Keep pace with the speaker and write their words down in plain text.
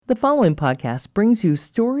The following podcast brings you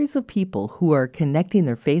stories of people who are connecting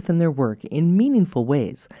their faith and their work in meaningful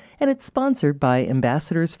ways, and it's sponsored by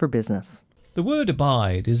Ambassadors for Business. The word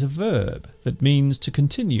abide is a verb that means to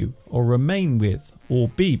continue or remain with or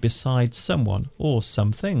be beside someone or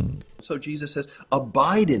something. So Jesus says,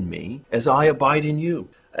 abide in me as I abide in you.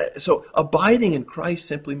 So abiding in Christ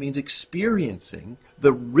simply means experiencing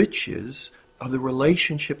the riches of the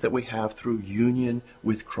relationship that we have through union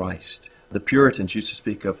with Christ. The Puritans used to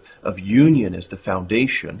speak of union as the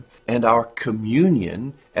foundation and our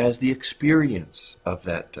communion as the experience of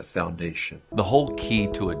that foundation. The whole key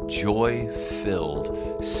to a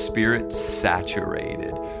joy-filled,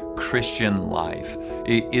 spirit-saturated Christian life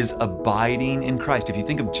is abiding in Christ. If you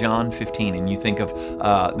think of John 15 and you think of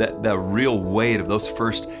the real weight of those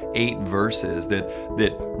first 8 verses,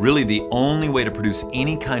 that really the only way to produce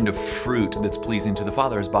any kind of fruit that's pleasing to the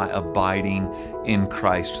Father is by abiding in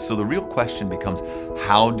Christ. So the real question becomes,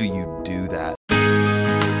 how do you do that?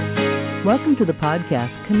 Welcome to the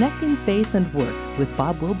podcast Connecting Faith and Work with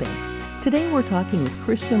Bob Wilbanks. Today we're talking with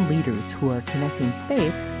Christian leaders who are connecting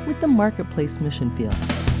faith with the marketplace mission field.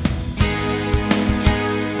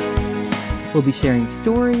 We'll be sharing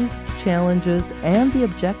stories, challenges, and the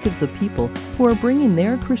objectives of people who are bringing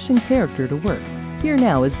their Christian character to work. Here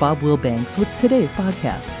now is Bob Wilbanks with today's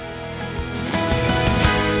podcast.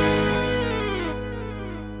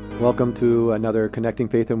 Welcome to another Connecting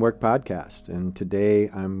Faith and Work podcast. And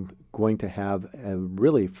today I'm going to have a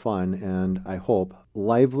really fun and, I hope,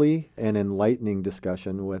 lively and enlightening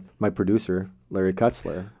discussion with my producer, Larry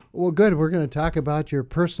Kutzler. Well, good. We're going to talk about your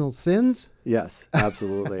personal sins. Yes,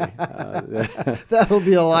 absolutely. That'll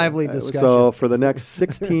be a lively discussion. So for the next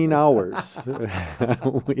 16 hours,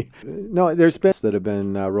 there's been that have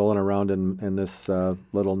been rolling around in this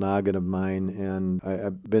little noggin of mine, and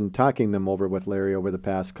I've been talking them over with Larry over the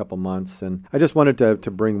past couple months, and I just wanted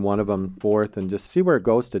to bring one of them forth and just see where it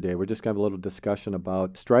goes today. We're just going to have a little discussion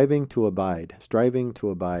about striving to abide.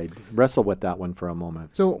 Wrestle with that one for a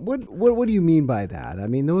moment. So what do you mean by that? I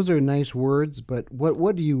mean, those are nice words, but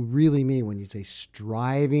what do you really mean when you say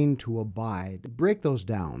striving to abide? Break those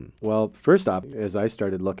down. Well, first off, as I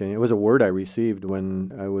started looking, it was a word I received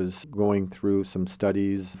when I was going through some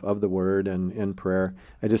studies of the word and in prayer.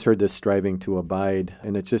 I just heard this striving to abide,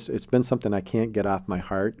 and it's been something I can't get off my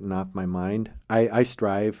heart and off my mind. I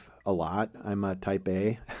strive a lot. I'm a type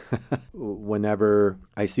A. Whenever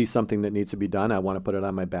I see something that needs to be done, I want to put it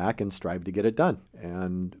on my back and strive to get it done.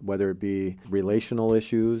 And whether it be relational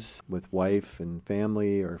issues with wife and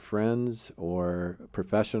family or friends, or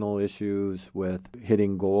professional issues with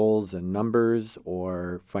hitting goals and numbers,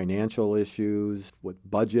 or financial issues with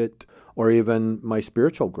budget, or even my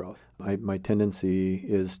spiritual growth, my tendency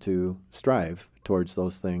is to strive towards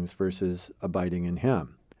those things versus abiding in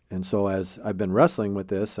Him. And so as I've been wrestling with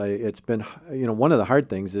this, it's been, one of the hard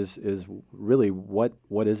things is really what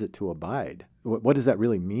is it to abide? What does that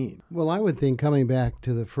really mean? Well, I would think, coming back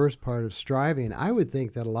to the first part of striving, I would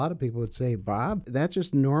think that a lot of people would say, Bob, that's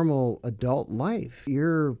just normal adult life.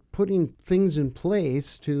 You're putting things in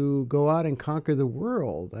place to go out and conquer the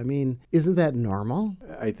world. I mean, isn't that normal?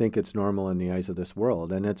 I think it's normal in the eyes of this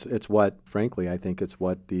world. And it's what, frankly, I think it's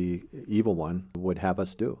what the evil one would have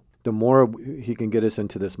us do. The more he can get us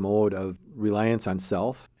into this mode of reliance on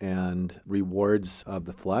self and rewards of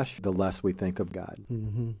the flesh, the less we think of God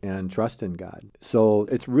and trust in God. So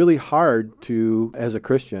it's really hard to, as a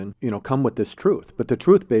Christian, come with this truth. But the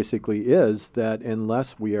truth basically is that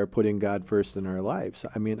unless we are putting God first in our lives,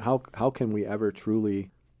 I mean, how can we ever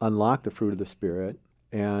truly unlock the fruit of the Spirit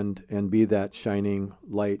and be that shining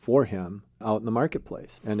light for Him out in the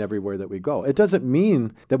marketplace and everywhere that we go? It doesn't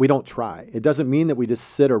mean that we don't try. It doesn't mean that we just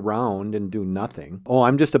sit around and do nothing. Oh,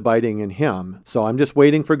 I'm just abiding in Him, so I'm just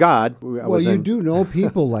waiting for God. Well, you do know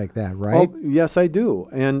people like that, right? Oh, yes, I do.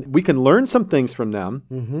 And we can learn some things from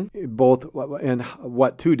them, both and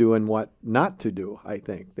what to do and what not to do, I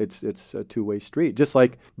think. It's a two-way street. Just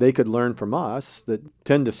like they could learn from us that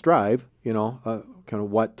tend to strive, kind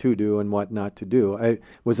of what to do and what not to do. I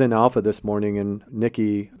was in Alpha this morning, and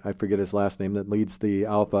Nikki, I forget his last name, that leads the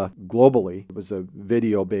Alpha globally, it was a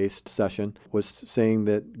video-based session, was saying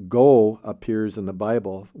that go appears in the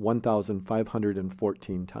Bible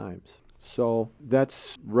 1,514 times. So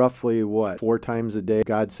that's roughly what, 4 times a day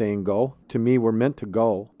God saying go? To me, we're meant to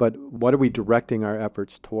go, but what are we directing our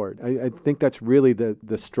efforts toward? I think that's really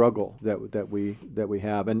the struggle that we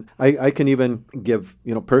have. And I can even give,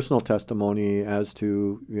 personal testimony as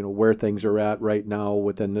to, where things are at right now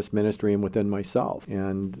within this ministry and within myself.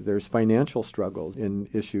 And there's financial struggles and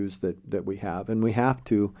issues that we have. And we have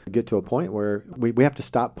to get to a point where we have to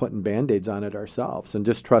stop putting Band-Aids on it ourselves and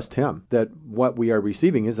just trust Him that what we are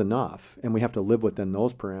receiving is enough. And we have to live within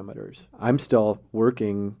those parameters. I'm still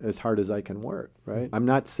working as hard as I can work, right? I'm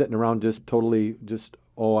not sitting around just totally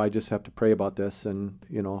I just have to pray about this and,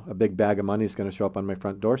 a big bag of money is going to show up on my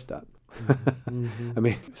front doorstep. I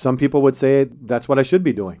mean, some people would say that's what I should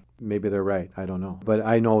be doing. Maybe they're right. I don't know. But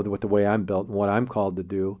I know that with the way I'm built and what I'm called to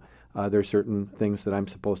do, there are certain things that I'm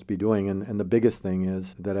supposed to be doing. And the biggest thing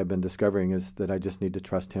is that I've been discovering is that I just need to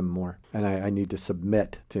trust Him more. And I need to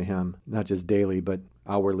submit to Him, not just daily, but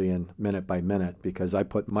hourly and minute by minute, because I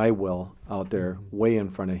put my will out there way in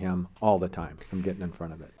front of Him all the time. I'm getting in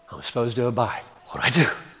front of it. I'm supposed to abide. What do I do?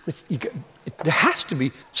 There has to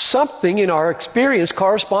be something in our experience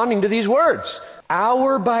corresponding to these words.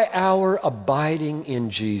 Hour by hour abiding in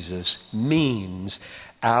Jesus means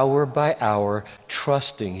hour by hour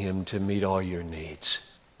trusting Him to meet all your needs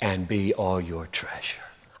and be all your treasure.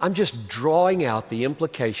 I'm just drawing out the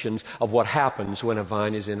implications of what happens when a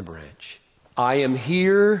vine is in a branch. I am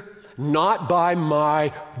here not by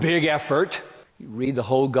my big effort. You read the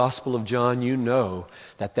whole Gospel of John, you know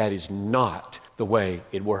that is not the way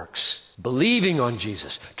it works. Believing on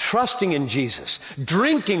Jesus, trusting in Jesus,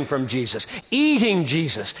 drinking from Jesus, eating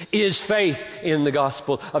Jesus is faith in the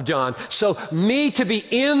Gospel of John. So me to be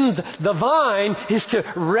in the vine is to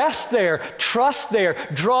rest there, trust there,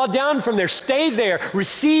 draw down from there, stay there,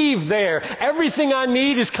 receive there. Everything I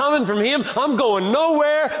need is coming from Him. I'm going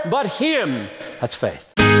nowhere but Him. That's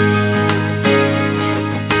faith.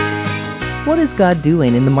 What is God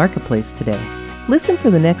doing in the marketplace today? Listen for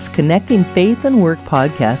the next Connecting Faith and Work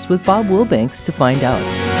podcast with Bob Wilbanks to find out.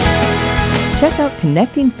 Check out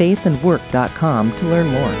connectingfaithandwork.com to learn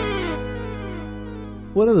more.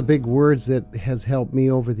 One of the big words that has helped me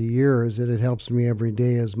over the years, and it helps me every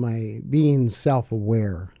day, is my being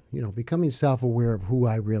self-aware. Becoming self-aware of who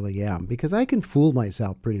I really am, because I can fool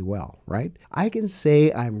myself pretty well, right? I can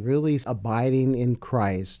say I'm really abiding in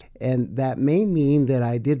Christ, and that may mean that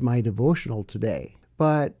I did my devotional today,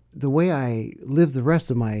 but the way I live the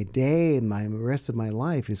rest of my day and the rest of my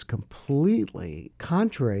life is completely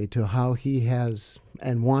contrary to how He has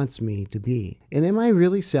and wants me to be. And am I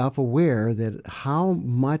really self-aware that how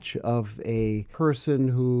much of a person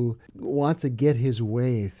who wants to get his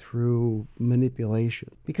way through manipulation?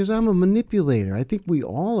 Because I'm a manipulator. I think we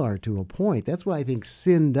all are to a point. That's what I think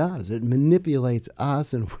sin does. It manipulates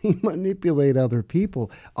us and we manipulate other people.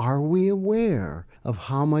 Are we aware of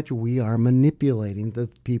how much we are manipulating the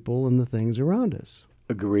people and the things around us?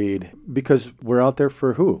 Agreed. Because we're out there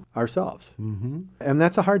for who? Ourselves. Mm-hmm. And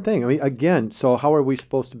that's a hard thing. I mean, again, so how are we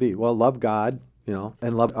supposed to be? Well, love God,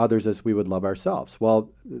 and love others as we would love ourselves. Well,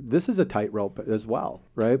 this is a tightrope as well,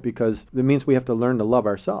 right? Because it means we have to learn to love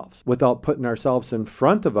ourselves without putting ourselves in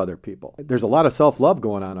front of other people. There's a lot of self-love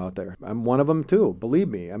going on out there. I'm one of them too, believe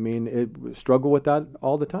me. I mean, struggle with that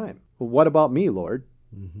all the time. Well, what about me, Lord?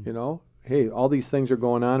 Mm-hmm. Hey, all these things are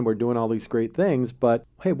going on. We're doing all these great things, but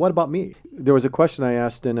hey, what about me? There was a question I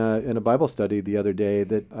asked in a Bible study the other day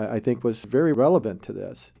that I think was very relevant to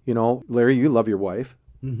this. Larry, you love your wife,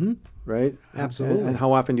 right? Absolutely. And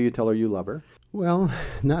how often do you tell her you love her? Well,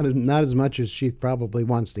 not as much as she probably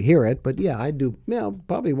wants to hear it, but yeah, I do.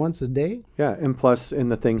 Probably once a day. Yeah, and plus in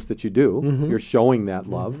the things that you do, you're showing that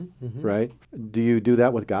love, right? Do you do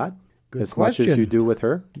that with God? Good as question. Much as you do with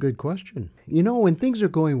her? Good question. When things are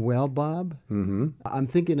going well, Bob, I'm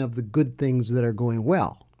thinking of the good things that are going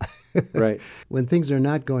well. Right. When things are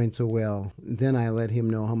not going so well, then I let him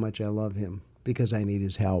know how much I love him because I need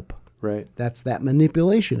his help. Right. That's that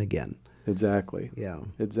manipulation again. Exactly. Yeah.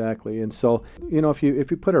 Exactly. And so, if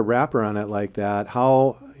you put a wrapper on it like that,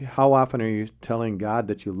 how often are you telling God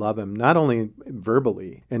that you love Him, not only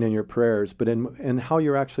verbally and in your prayers, but in how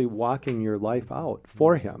you're actually walking your life out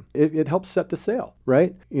for Him? It helps set the sail,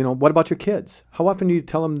 right? What about your kids? How often do you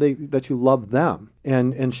tell them that you love them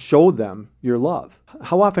and show them your love?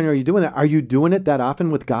 How often are you doing that? Are you doing it that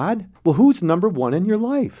often with God? Well, who's number one in your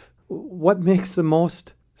life? What makes the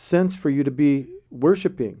most sense for you to be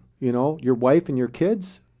worshiping? Your wife and your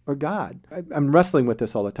kids? or God? I'm wrestling with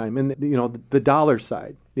this all the time. And, the dollar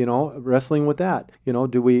side, wrestling with that.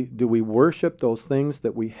 Do we worship those things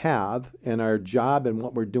that we have and our job and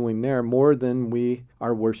what we're doing there more than we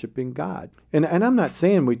are worshiping God? And I'm not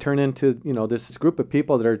saying we turn into, this group of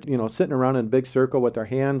people that are, sitting around in a big circle with their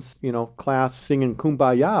hands, clasped, singing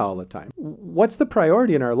Kumbaya all the time. What's the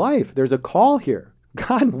priority in our life? There's a call here.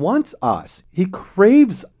 God wants us. He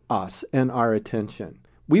craves us and our attention.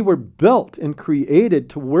 We were built and created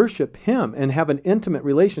to worship Him and have an intimate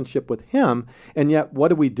relationship with Him. And yet,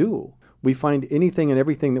 what do? We find anything and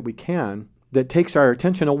everything that we can that takes our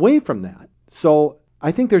attention away from that. So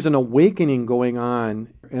I think there's an awakening going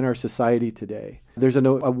on in our society today. There's an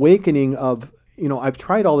awakening of, I've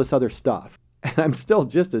tried all this other stuff, and I'm still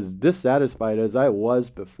just as dissatisfied as I was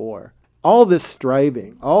before. All this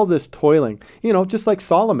striving, all this toiling, just like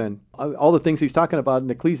Solomon, all the things he's talking about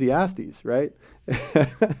in Ecclesiastes, right?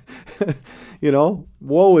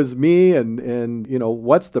 Woe is me, and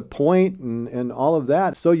what's the point, and all of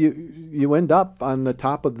that. So you end up on the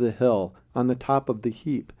top of the hill, on the top of the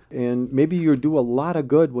heap, and maybe you do a lot of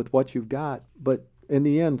good with what you've got, but in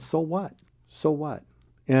the end, so what? So what?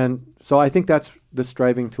 And so I think that's the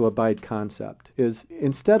striving to abide concept, is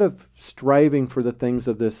instead of striving for the things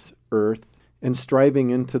of this earth and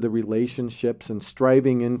striving into the relationships and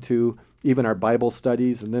striving into even our Bible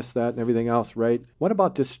studies and this, that, and everything else, right? What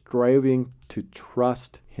about just striving to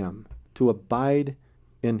trust Him, to abide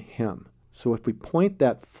in Him? So if we point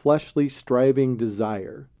that fleshly striving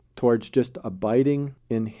desire towards just abiding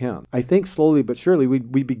in Him, I think slowly but surely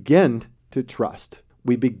we begin to trust.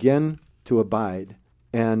 We begin to abide.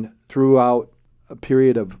 And throughout a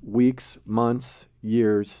period of weeks, months,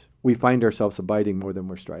 years, we find ourselves abiding more than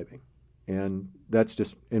we're striving. And that's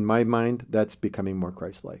just, in my mind, that's becoming more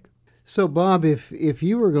Christ-like. So, Bob, if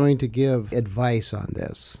you were going to give advice on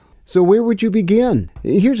this, so where would you begin?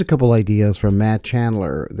 Here's a couple ideas from Matt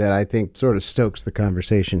Chandler that I think sort of stokes the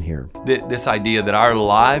conversation here. This idea that our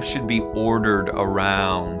lives should be ordered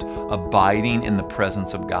around abiding in the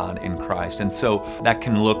presence of God in Christ. And so that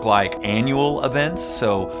can look like annual events.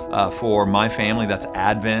 So for my family, that's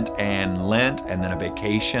Advent and Lent, and then a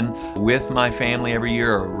vacation with my family every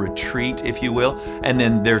year, a retreat, if you will. And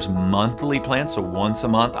then there's monthly plans. So once a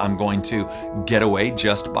month, I'm going to get away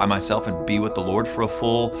just by myself and be with the Lord for a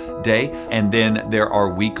full day. And then there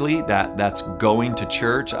are weekly, that's going to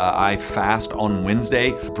church. I fast on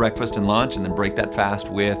Wednesday, breakfast and lunch, and then break that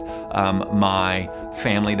fast with my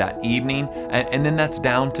family that evening. And then that's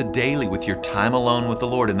down to daily with your time alone with the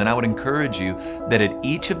Lord. And then I would encourage you that at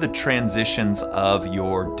each of the transitions of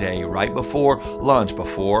your day, right before lunch,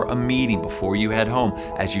 before a meeting, before you head home,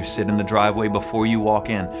 as you sit in the driveway, before you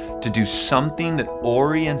walk in, to do something that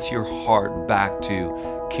orients your heart back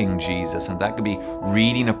to King Jesus. And that could be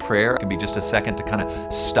reading a prayer. It could be just a second to kind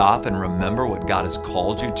of stop and remember what God has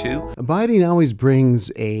called you to. Abiding always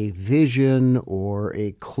brings a vision or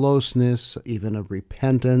a closeness, even a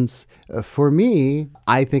repentance. For me,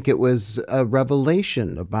 I think it was a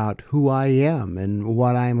revelation about who I am and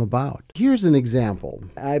what I'm about. Here's an example.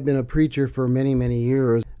 I've been a preacher for many, many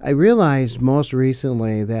years. I realized most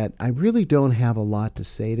recently that I really don't have a lot to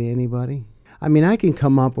say to anybody. I mean, I can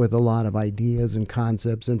come up with a lot of ideas and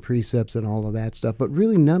concepts and precepts and all of that stuff, but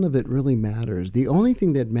really none of it really matters. The only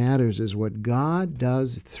thing that matters is what God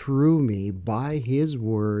does through me by His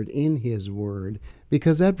Word, in His Word,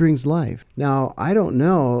 because that brings life. Now, I don't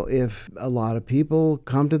know if a lot of people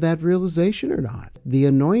come to that realization or not. The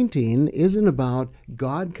anointing isn't about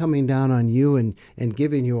God coming down on you and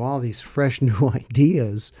giving you all these fresh new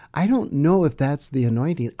ideas. I don't know if that's the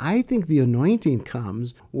anointing. I think the anointing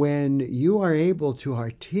comes when you are able to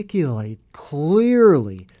articulate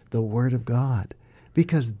clearly the Word of God,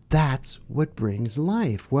 because that's what brings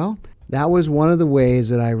life. Well, that was one of the ways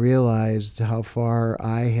that I realized how far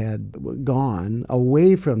I had gone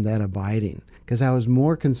away from that abiding, because I was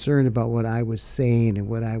more concerned about what I was saying and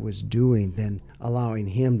what I was doing than allowing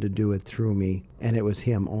Him to do it through me, and it was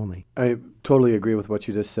Him only. I totally agree with what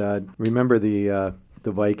you just said. Remember the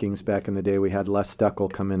Vikings back in the day, we had Les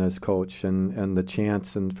Steckel come in as coach, and the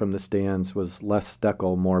chants from the stands was less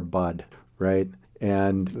Steckel, more Bud, right?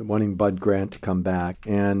 And wanting Bud Grant to come back.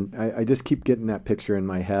 And I just keep getting that picture in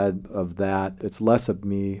my head of that. It's less of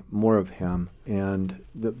me, more of Him. And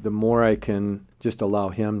the more I can just allow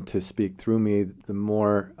Him to speak through me, the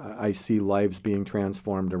more I see lives being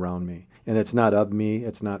transformed around me. And it's not of me,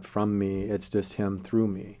 it's not from me, it's just Him through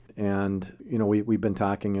me. And, we've been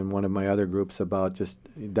talking in one of my other groups about just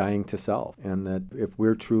dying to self. And that if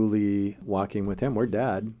we're truly walking with Him, we're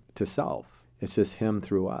dead to self. It's just Him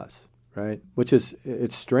through us. Right? Which is,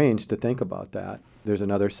 it's strange to think about that. There's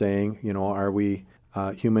another saying, are we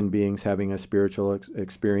human beings having a spiritual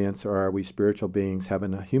experience, or are we spiritual beings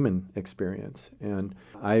having a human experience? And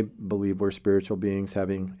I believe we're spiritual beings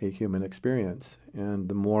having a human experience. And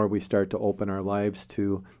the more we start to open our lives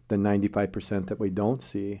to the 95% that we don't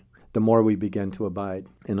see, the more we begin to abide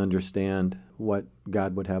and understand what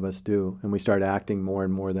God would have us do. And we start acting more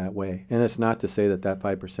and more that way. And it's not to say that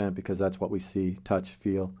 5%, because that's what we see, touch,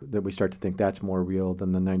 feel, that we start to think that's more real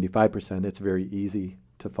than the 95%. It's very easy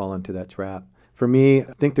to fall into that trap. For me,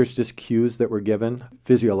 I think there's just cues that we're given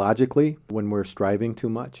physiologically when we're striving too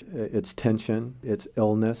much. It's tension, it's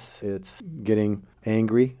illness, it's getting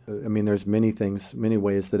angry. I mean, there's many things, many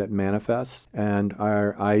ways that it manifests, and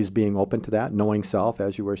our eyes being open to that, knowing self,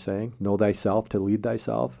 as you were saying, know thyself to lead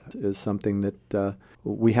thyself, is something that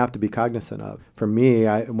we have to be cognizant of. For me,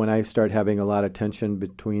 when I start having a lot of tension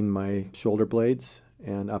between my shoulder blades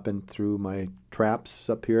and up and through my traps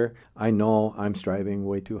up here, I know I'm striving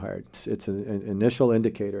way too hard. It's an initial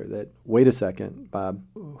indicator that, wait a second, Bob,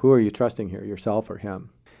 who are you trusting here, yourself or him?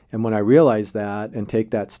 And when I realize that and take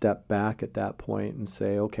that step back at that point and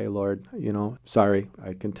say, okay, Lord, sorry,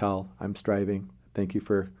 I can tell I'm striving. Thank you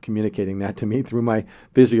for communicating that to me through my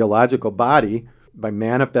physiological body by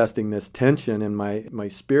manifesting this tension in my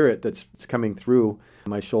spirit that's coming through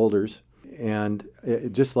my shoulders. And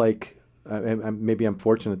just like, maybe I'm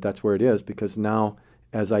fortunate that's where it is, because now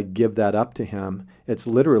as I give that up to him, it's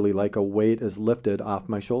literally like a weight is lifted off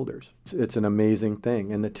my shoulders. It's an amazing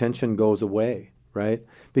thing. And the tension goes away, right?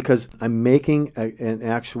 Because I'm making an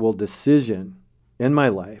actual decision in my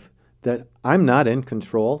life that I'm not in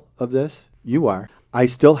control of this. You are. I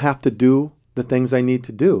still have to do the things I need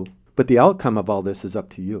to do, but the outcome of all this is up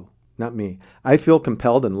to you, not me. I feel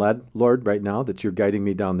compelled and led, Lord, right now that you're guiding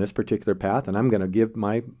me down this particular path, and I'm going to give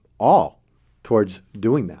my all towards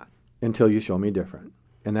doing that until you show me different.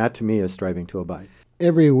 And that to me is striving to abide.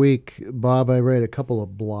 Every week, Bob, I write a couple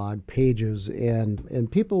of blog pages,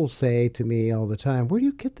 and people say to me all the time, where do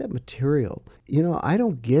you get that material? I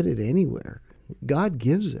don't get it anywhere. God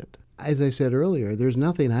gives it. As I said earlier, there's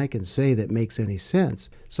nothing I can say that makes any sense.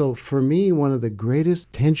 So for me, one of the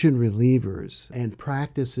greatest tension relievers and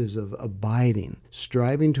practices of abiding,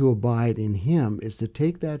 striving to abide in him, is to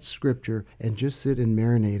take that scripture and just sit and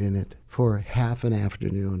marinate in it for half an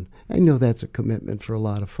afternoon. I know that's a commitment for a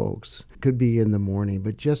lot of folks. It could be in the morning,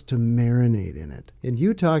 but just to marinate in it. And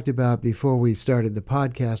you talked about, before we started the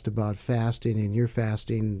podcast, about fasting, and you're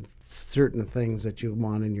fasting certain things that you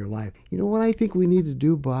want in your life. You know what I think we need to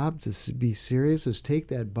do, Bob, to be serious, is take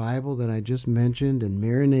that Bible that I just mentioned and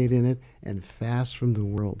marinate in it and fast from the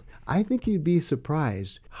world. I think you'd be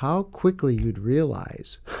surprised how quickly you'd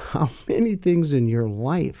realize how many things in your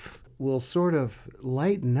life will sort of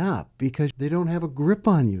lighten up because they don't have a grip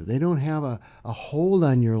on you. They don't have a hold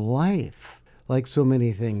on your life like so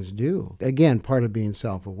many things do. Again, part of being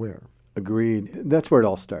self-aware. Agreed. That's where it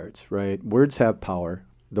all starts, right? Words have power.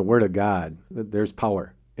 The Word of God, there's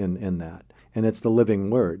power in that. And it's the living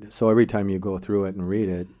Word. So every time you go through it and read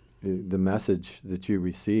it, the message that you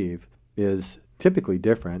receive is typically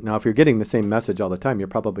different. Now, if you're getting the same message all the time, you're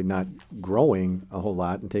probably not growing a whole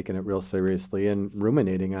lot and taking it real seriously and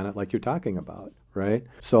ruminating on it like you're talking about, right?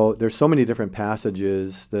 So there's so many different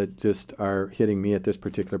passages that just are hitting me at this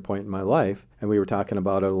particular point in my life. And we were talking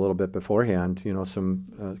about it a little bit beforehand,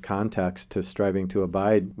 some context to striving to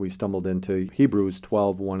abide. We stumbled into Hebrews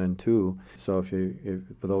 12, 1 and 2. So if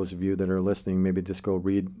for those of you that are listening, maybe just go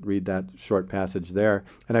read that short passage there.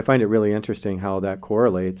 And I find it really interesting how that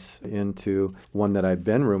correlates into one that I've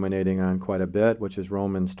been ruminating on quite a bit, which is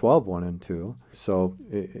Romans 12, 1 and 2. So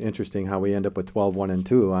interesting how we end up with 12, 1 and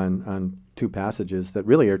 2 on two passages that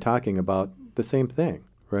really are talking about the same thing.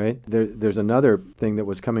 Right? There's another thing that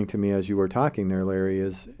was coming to me as you were talking there, Larry,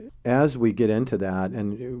 is as we get into that,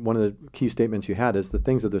 and one of the key statements you had is the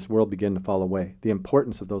things of this world begin to fall away. The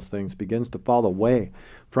importance of those things begins to fall away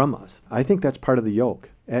from us. I think that's part of the yoke.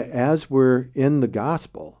 As we're in the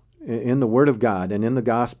gospel, in the Word of God and in the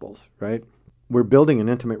Gospels, right, we're building an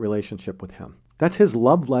intimate relationship with Him. That's His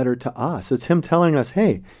love letter to us. It's Him telling us,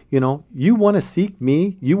 hey, you want to seek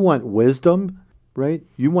me? You want wisdom, right?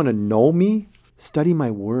 You want to know me? Study my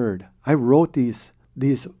word. I wrote these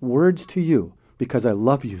words to you because I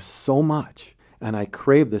love you so much and I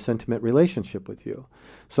crave this intimate relationship with you.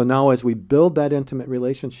 So now as we build that intimate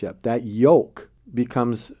relationship, that yoke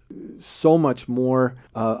becomes so much more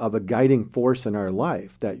of a guiding force in our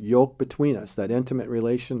life, that yoke between us, that intimate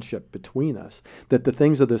relationship between us, that the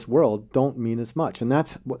things of this world don't mean as much. And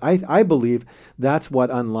that's, I believe, that's what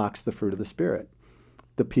unlocks the fruit of the Spirit.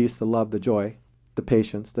 The peace, the love, the joy, the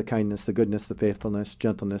patience, the kindness, the goodness, the faithfulness,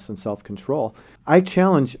 gentleness, and self-control. I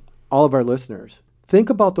challenge all of our listeners, think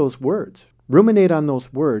about those words. Ruminate on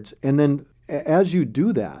those words, and then as you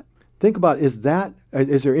do that, think about, is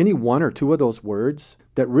there any one or two of those words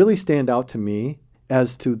that really stand out to me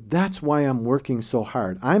as to that's why I'm working so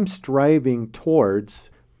hard? I'm striving towards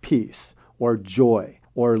peace or joy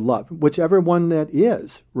or love, whichever one that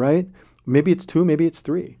is, right? Maybe it's 2, maybe it's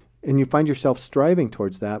 3. And you find yourself striving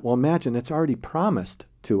towards that. Well, imagine it's already promised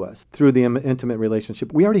to us through the intimate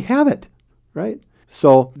relationship. We already have it, right?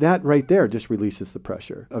 So that right there just releases the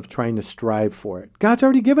pressure of trying to strive for it. God's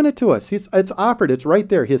already given it to us. It's offered. It's right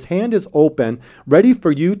there. His hand is open, ready for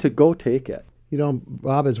you to go take it. You know,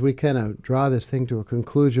 Bob, as we kind of draw this thing to a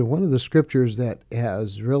conclusion, one of the scriptures that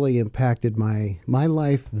has really impacted my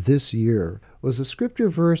life this year was a scripture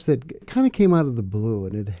verse that kind of came out of the blue,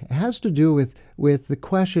 and it has to do with the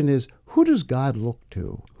question is, who does God look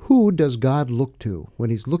to? Who does God look to when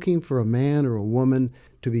he's looking for a man or a woman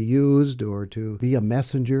to be used or to be a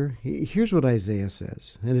messenger? Here's what Isaiah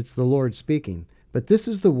says, and it's the Lord speaking. But this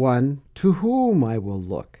is the one to whom I will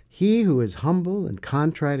look, he who is humble and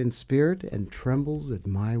contrite in spirit and trembles at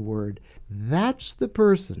my word. That's the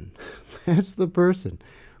person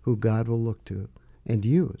who God will look to and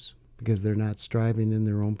use, because they're not striving in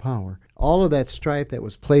their own power. All of that strife that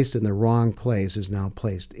was placed in the wrong place is now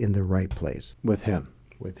placed in the right place. With him.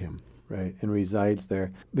 Right, and resides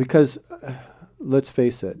there. Because, let's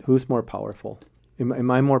face it, who's more powerful?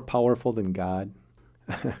 Am I more powerful than God?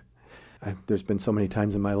 There's been so many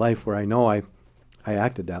times in my life where I know I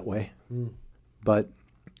acted that way. But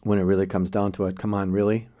when it really comes down to it, come on,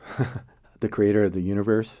 really? The creator of the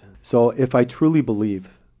universe? So if I truly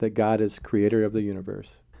believe that God is creator of the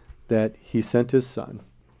universe, that he sent his son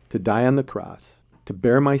to die on the cross, to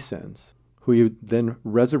bear my sins, who he then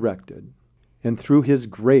resurrected, and through his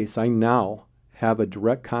grace I now have a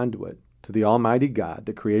direct conduit to the Almighty God,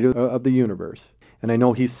 the creator of the universe, and I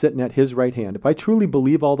know he's sitting at his right hand. If I truly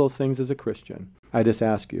believe all those things as a Christian, I just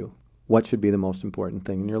ask you, what should be the most important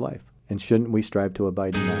thing in your life? And shouldn't we strive to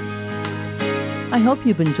abide in that? I hope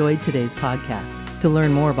you've enjoyed today's podcast. To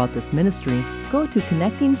learn more about this ministry, go to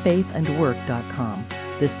connectingfaithandwork.com.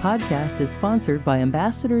 This podcast is sponsored by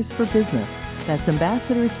Ambassadors for Business. That's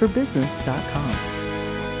ambassadorsforbusiness.com.